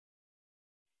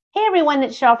Hey everyone,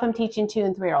 it's Cheryl from Teaching 2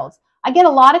 and 3-year-olds. I get a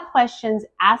lot of questions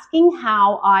asking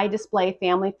how I display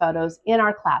family photos in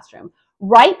our classroom.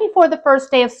 Right before the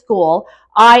first day of school,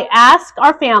 I ask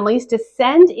our families to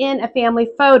send in a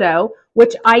family photo,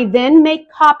 which I then make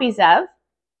copies of,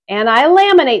 and I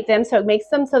laminate them so it makes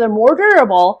them so they're more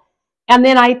durable, and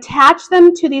then I attach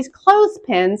them to these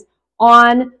clothespins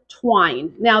on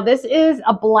twine. Now this is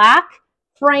a black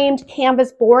framed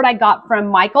canvas board I got from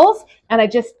Michael's, and I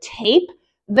just tape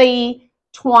the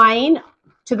twine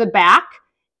to the back,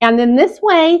 and then this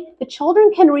way the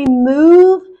children can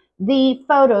remove the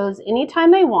photos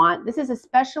anytime they want. This is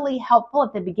especially helpful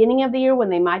at the beginning of the year when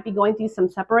they might be going through some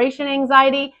separation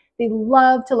anxiety. They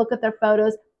love to look at their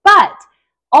photos, but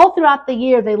all throughout the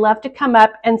year they love to come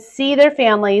up and see their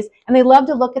families, and they love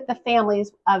to look at the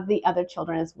families of the other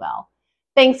children as well.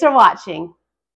 Thanks for watching.